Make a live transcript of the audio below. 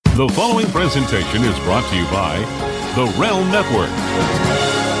The following presentation is brought to you by The Realm Network.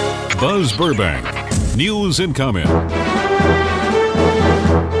 Buzz Burbank, news and comment.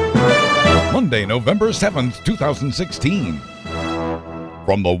 Monday, November 7th, 2016.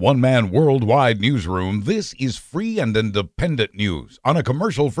 From the one-man worldwide newsroom, this is free and independent news on a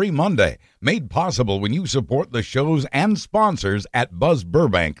commercial-free Monday, made possible when you support the shows and sponsors at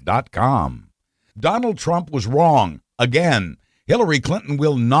BuzzBurbank.com. Donald Trump was wrong, again. Hillary Clinton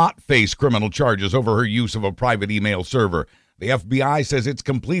will not face criminal charges over her use of a private email server. The FBI says it's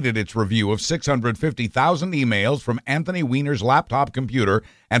completed its review of 650,000 emails from Anthony Weiner's laptop computer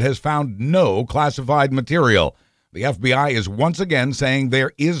and has found no classified material. The FBI is once again saying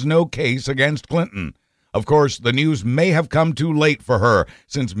there is no case against Clinton. Of course, the news may have come too late for her,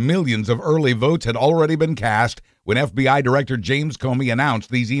 since millions of early votes had already been cast when FBI Director James Comey announced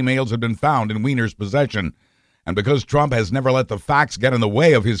these emails had been found in Weiner's possession. And because Trump has never let the facts get in the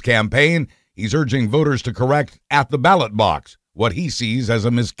way of his campaign, he's urging voters to correct at the ballot box what he sees as a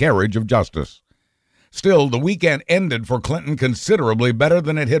miscarriage of justice. Still, the weekend ended for Clinton considerably better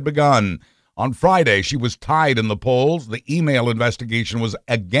than it had begun. On Friday, she was tied in the polls. The email investigation was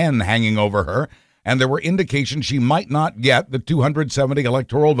again hanging over her, and there were indications she might not get the 270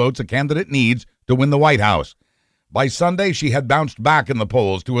 electoral votes a candidate needs to win the White House. By Sunday, she had bounced back in the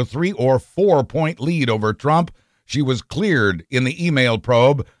polls to a 3 or 4 point lead over Trump. She was cleared in the email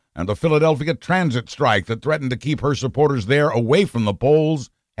probe, and the Philadelphia transit strike that threatened to keep her supporters there away from the polls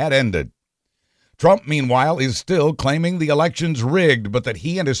had ended. Trump, meanwhile, is still claiming the election's rigged, but that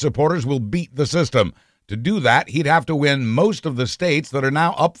he and his supporters will beat the system. To do that, he'd have to win most of the states that are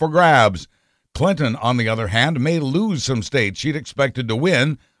now up for grabs. Clinton, on the other hand, may lose some states she'd expected to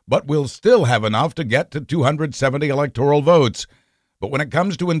win, but will still have enough to get to 270 electoral votes. But when it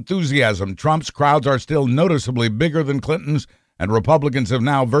comes to enthusiasm, Trump's crowds are still noticeably bigger than Clinton's, and Republicans have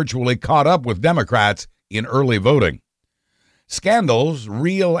now virtually caught up with Democrats in early voting. Scandals,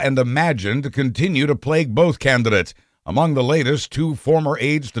 real and imagined, continue to plague both candidates. Among the latest, 2 former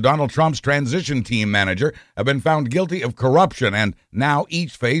aides to Donald Trump's transition team manager have been found guilty of corruption and now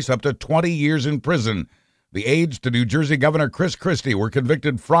each face up to 20 years in prison. The aides to New Jersey Governor Chris Christie were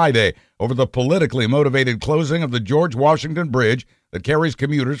convicted Friday over the politically motivated closing of the George Washington Bridge that carries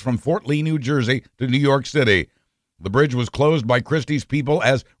commuters from Fort Lee, New Jersey to New York City. The bridge was closed by Christie's people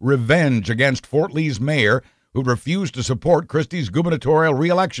as revenge against Fort Lee's mayor, who refused to support Christie's gubernatorial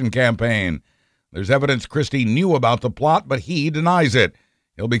re-election campaign. There's evidence Christie knew about the plot, but he denies it.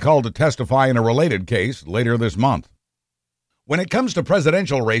 He'll be called to testify in a related case later this month. When it comes to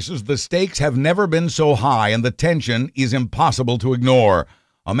presidential races, the stakes have never been so high, and the tension is impossible to ignore.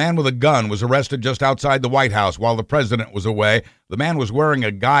 A man with a gun was arrested just outside the White House while the president was away. The man was wearing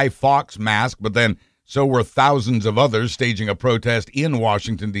a Guy Fawkes mask, but then so were thousands of others staging a protest in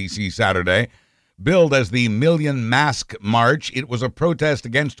Washington, D.C. Saturday. Billed as the Million Mask March, it was a protest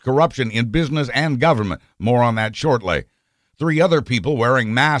against corruption in business and government. More on that shortly. 3 other people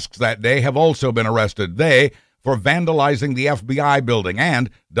wearing masks that day have also been arrested. They for vandalizing the FBI building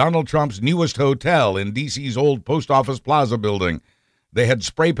and Donald Trump's newest hotel in D.C.'s old Post Office Plaza building. They had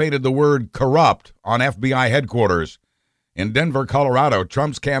spray-painted the word corrupt on FBI headquarters. In Denver, Colorado,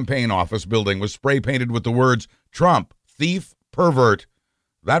 Trump's campaign office building was spray-painted with the words Trump, thief, pervert.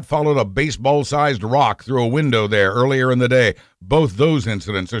 That followed a baseball-sized rock through a window there earlier in the day. Both those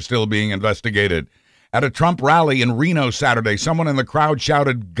incidents are still being investigated. At a Trump rally in Reno Saturday, someone in the crowd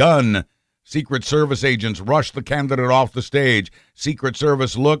shouted, "Gun!" Secret Service agents rushed the candidate off the stage. Secret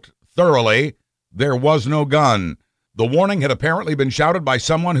Service looked thoroughly. There was no gun. The warning had apparently been shouted by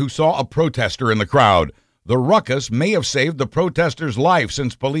someone who saw a protester in the crowd. The ruckus may have saved the protester's life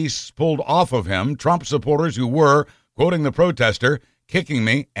since police pulled off of him Trump supporters who were, quoting the protester, kicking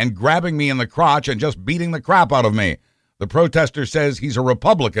me and grabbing me in the crotch and just beating the crap out of me. The protester says he's a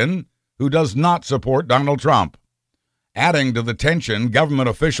Republican who does not support Donald Trump. Adding to the tension, government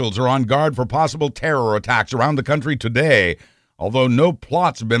officials are on guard for possible terror attacks around the country today. Although no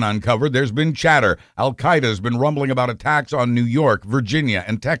plot's been uncovered, there's been chatter. Al-Qaeda's been rumbling about attacks on New York, Virginia,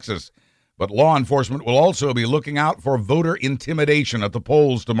 and Texas. But law enforcement will also be looking out for voter intimidation at the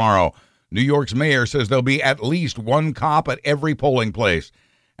polls tomorrow. New York's mayor says there'll be at least 1 cop at every polling place.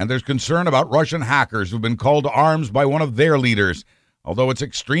 And there's concern about Russian hackers who've been called to arms by one of their leaders. Although it's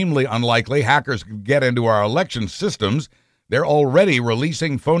extremely unlikely hackers could get into our election systems, they're already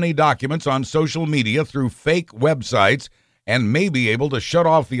releasing phony documents on social media through fake websites and may be able to shut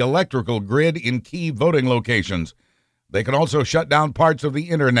off the electrical grid in key voting locations. They can also shut down parts of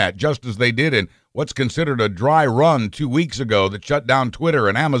the internet, just as they did in what's considered a dry run 2 weeks ago that shut down Twitter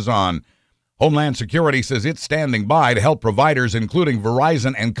and Amazon. Homeland Security says it's standing by to help providers, including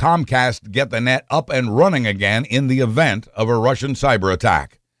Verizon and Comcast, get the net up and running again in the event of a Russian cyber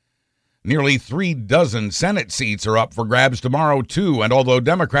attack. Nearly 36 Senate seats are up for grabs tomorrow, too, and although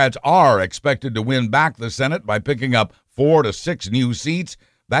Democrats are expected to win back the Senate by picking up 4 to 6 new seats,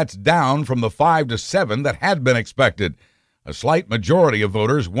 that's down from the 5 to 7 that had been expected. A slight majority of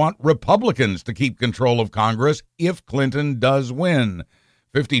voters want Republicans to keep control of Congress if Clinton does win.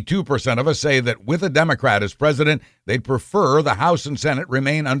 52% of us say that with a Democrat as president, they'd prefer the House and Senate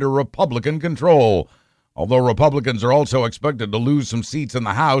remain under Republican control. Although Republicans are also expected to lose some seats in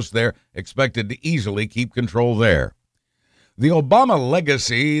the House, they're expected to easily keep control there. The Obama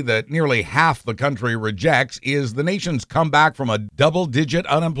legacy that nearly half the country rejects is the nation's comeback from a double-digit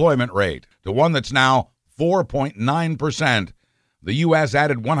unemployment rate to one that's now 4.9%. The U.S.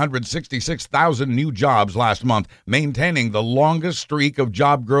 added 166,000 new jobs last month, maintaining the longest streak of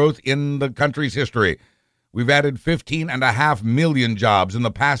job growth in the country's history. We've added 15.5 million jobs in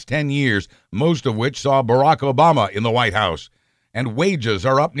the past 10 years, most of which saw Barack Obama in the White House. And wages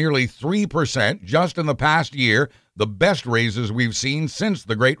are up nearly 3% just in the past year, the best raises we've seen since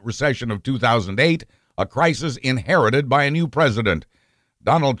the Great Recession of 2008, a crisis inherited by a new president.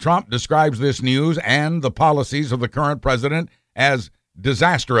 Donald Trump describes this news and the policies of the current president as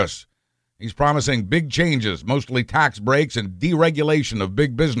disastrous. He's promising big changes, mostly tax breaks and deregulation of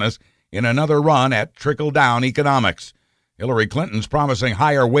big business in another run at trickle-down economics. Hillary Clinton's promising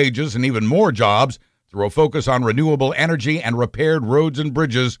higher wages and even more jobs through a focus on renewable energy and repaired roads and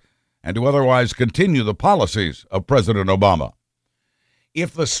bridges, and to otherwise continue the policies of President Obama.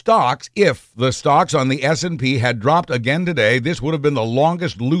 If the stocks on the S&P had dropped again today, this would have been the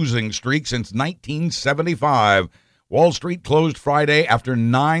longest losing streak since 1975. Wall Street closed Friday after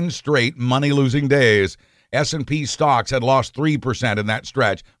 9 straight money-losing days. S&P stocks had lost 3% in that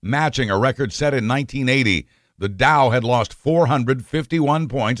stretch, matching a record set in 1980. The Dow had lost 451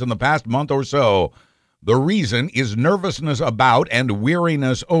 points in the past month or so. The reason is nervousness about and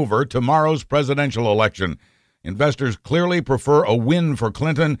weariness over tomorrow's presidential election. Investors clearly prefer a win for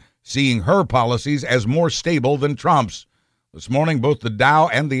Clinton, seeing her policies as more stable than Trump's. This morning, both the Dow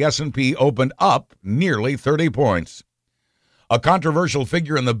and the S&P opened up nearly 30 points. A controversial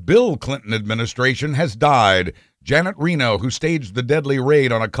figure in the Bill Clinton administration has died. Janet Reno, who staged the deadly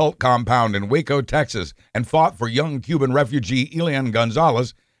raid on a cult compound in Waco, Texas, and fought for young Cuban refugee Elian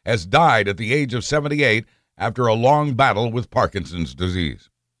Gonzalez, has died at the age of 78 after a long battle with Parkinson's disease.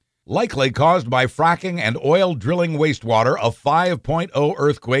 Likely caused by fracking and oil drilling wastewater, a 5.0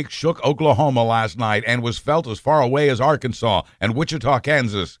 earthquake shook Oklahoma last night and was felt as far away as Arkansas and Wichita,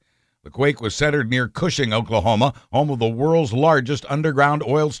 Kansas. The quake was centered near Cushing, Oklahoma, home of the world's largest underground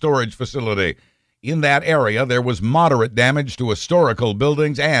oil storage facility. In that area, there was moderate damage to historical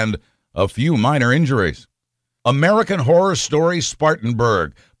buildings and a few minor injuries. American Horror Story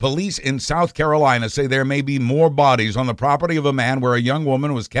Spartanburg. Police in South Carolina say there may be more bodies on the property of a man where a young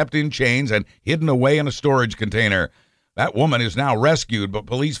woman was kept in chains and hidden away in a storage container. That woman is now rescued, but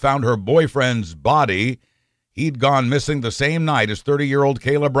police found her boyfriend's body. He'd gone missing the same night as 30-year-old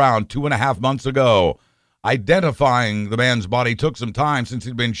Kayla Brown 2.5 months ago. Identifying the man's body took some time since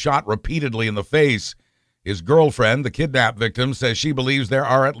he'd been shot repeatedly in the face. His girlfriend, the kidnapped victim, says she believes there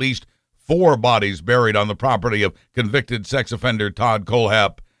are at least 4 bodies buried on the property of convicted sex offender Todd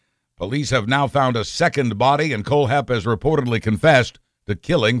Kohlhepp. Police have now found a second body, and Kohlhepp has reportedly confessed to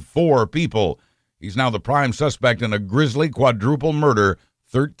killing 4 people. He's now the prime suspect in a grisly quadruple murder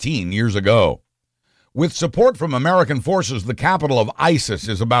 13 years ago. With support from American forces, the capital of ISIS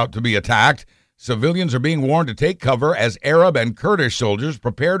is about to be attacked. Civilians are being warned to take cover as Arab and Kurdish soldiers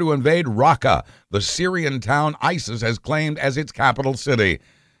prepare to invade Raqqa, the Syrian town ISIS has claimed as its capital city.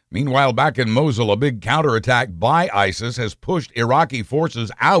 Meanwhile, back in Mosul, a big counterattack by ISIS has pushed Iraqi forces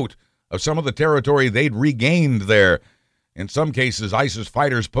out of some of the territory they'd regained there. In some cases, ISIS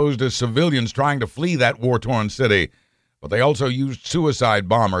fighters posed as civilians trying to flee that war-torn city, but they also used suicide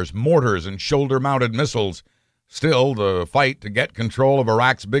bombers, mortars, and shoulder-mounted missiles. Still, the fight to get control of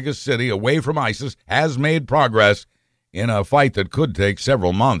Iraq's biggest city away from ISIS has made progress in a fight that could take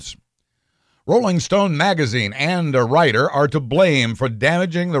several months. Rolling Stone magazine and a writer are to blame for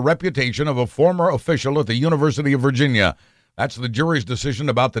damaging the reputation of a former official at the University of Virginia. That's the jury's decision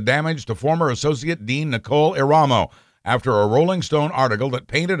about the damage to former Associate Dean Nicole Iramo after a Rolling Stone article that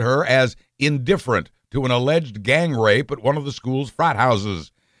painted her as indifferent to an alleged gang rape at one of the school's frat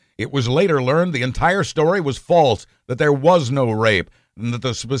houses. It was later learned the entire story was false, that there was no rape, and that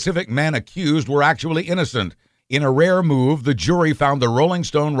the specific men accused were actually innocent. In a rare move, the jury found the Rolling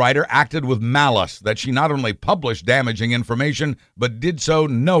Stone writer acted with malice, that she not only published damaging information, but did so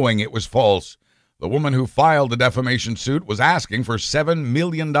knowing it was false. The woman who filed the defamation suit was asking for $7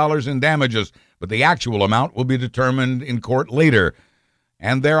 million in damages, but the actual amount will be determined in court later.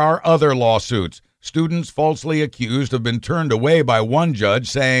 And there are other lawsuits. Students falsely accused have been turned away by one judge,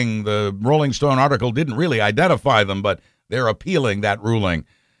 saying the Rolling Stone article didn't really identify them, but they're appealing that ruling.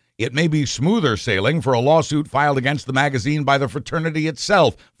 It may be smoother sailing for a lawsuit filed against the magazine by the fraternity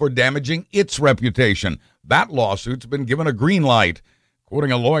itself for damaging its reputation. That lawsuit's been given a green light.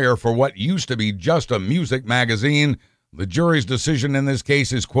 Quoting a lawyer for what used to be just a music magazine, the jury's decision in this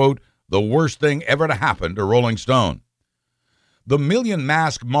case is, quote, the worst thing ever to happen to Rolling Stone. The Million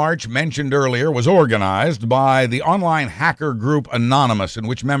Mask March mentioned earlier was organized by the online hacker group Anonymous, in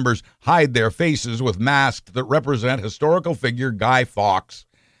which members hide their faces with masks that represent historical figure Guy Fawkes.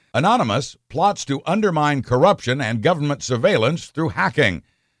 Anonymous plots to undermine corruption and government surveillance through hacking.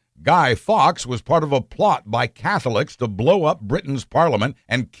 Guy Fawkes was part of a plot by Catholics to blow up Britain's parliament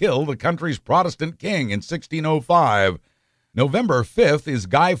and kill the country's Protestant king in 1605. November 5th is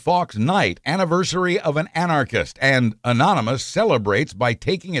Guy Fawkes Night, anniversary of an anarchist, and Anonymous celebrates by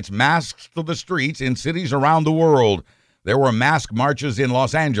taking its masks to the streets in cities around the world. There were mask marches in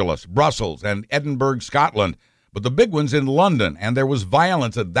Los Angeles, Brussels, and Edinburgh, Scotland, but the big one's in London, and there was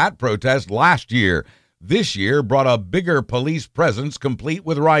violence at that protest last year. This year brought a bigger police presence complete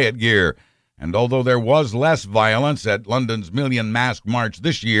with riot gear. And although there was less violence at London's Million Mask March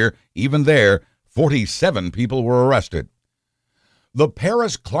this year, even there, 47 people were arrested. The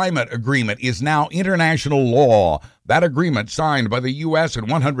Paris Climate Agreement is now international law. That agreement, signed by the U.S. and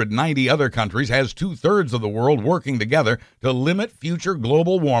 190 other countries, has two-thirds of the world working together to limit future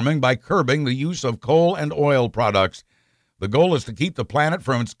global warming by curbing the use of coal and oil products. The goal is to keep the planet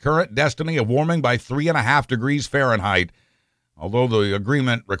from its current destiny of warming by 3.5 degrees Fahrenheit. Although the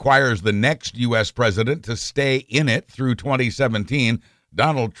agreement requires the next U.S. president to stay in it through 2017,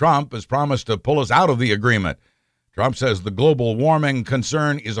 Donald Trump has promised to pull us out of the agreement. Trump says the global warming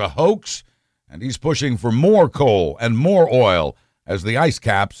concern is a hoax, and he's pushing for more coal and more oil as the ice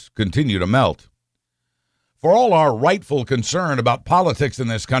caps continue to melt. For all our rightful concern about politics in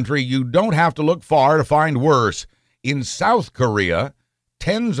this country, you don't have to look far to find worse. In South Korea,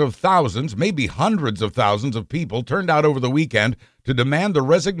 tens of thousands, maybe hundreds of thousands of people turned out over the weekend to demand the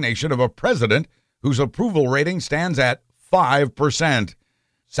resignation of a president whose approval rating stands at 5%.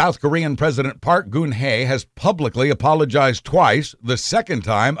 South Korean President Park Geun-hye has publicly apologized twice, the second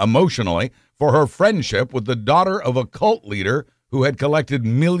time emotionally, for her friendship with the daughter of a cult leader who had collected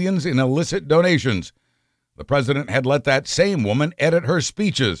millions in illicit donations. The president had let that same woman edit her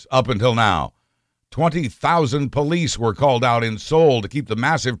speeches up until now. 20,000 police were called out in Seoul to keep the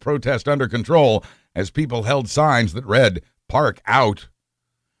massive protest under control as people held signs that read, "Park out."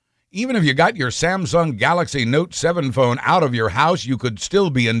 Even if you got your Samsung Galaxy Note 7 phone out of your house, you could still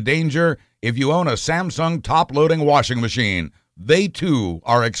be in danger if you own a Samsung top-loading washing machine. They, too,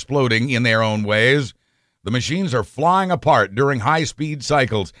 are exploding in their own ways. The machines are flying apart during high-speed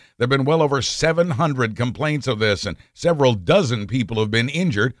cycles. There have been well over 700 complaints of this, and several dozen people have been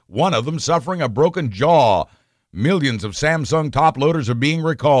injured, one of them suffering a broken jaw. Millions of Samsung top loaders are being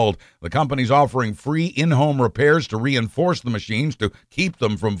recalled. The company's offering free in-home repairs to reinforce the machines to keep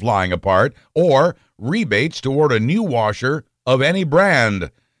them from flying apart, or rebates toward a new washer of any brand.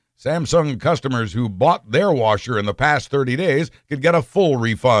 Samsung customers who bought their washer in the past 30 days could get a full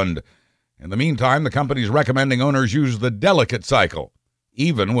refund. In the meantime, the company's recommending owners use the delicate cycle,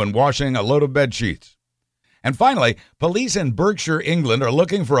 even when washing a load of bed sheets. And finally, police in Berkshire, England are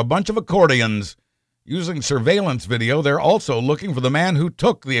looking for a bunch of accordions. Using surveillance video, they're also looking for the man who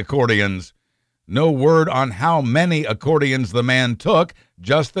took the accordions. No word on how many accordions the man took,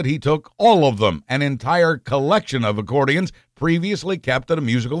 just that he took all of them, an entire collection of accordions previously kept at a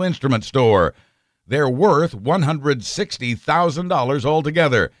musical instrument store. They're worth $160,000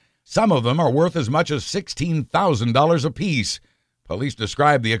 altogether. Some of them are worth as much as $16,000 apiece. Police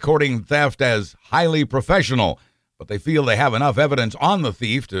describe the accordion theft as highly professional, but they feel they have enough evidence on the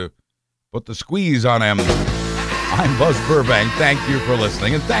thief to put the squeeze on him. I'm Buzz Burbank. Thank you for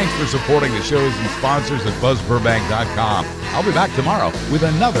listening, and thanks for supporting the shows and sponsors at BuzzBurbank.com. I'll be back tomorrow with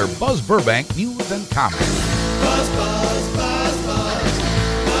another Buzz Burbank News and Comment. Buzz, buzz, buzz, buzz.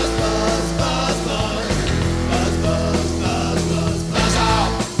 Buzz, buzz, buzz, buzz. Buzz, buzz, buzz, buzz, buzz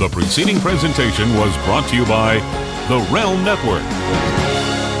out. The preceding presentation was brought to you by the Realm Network.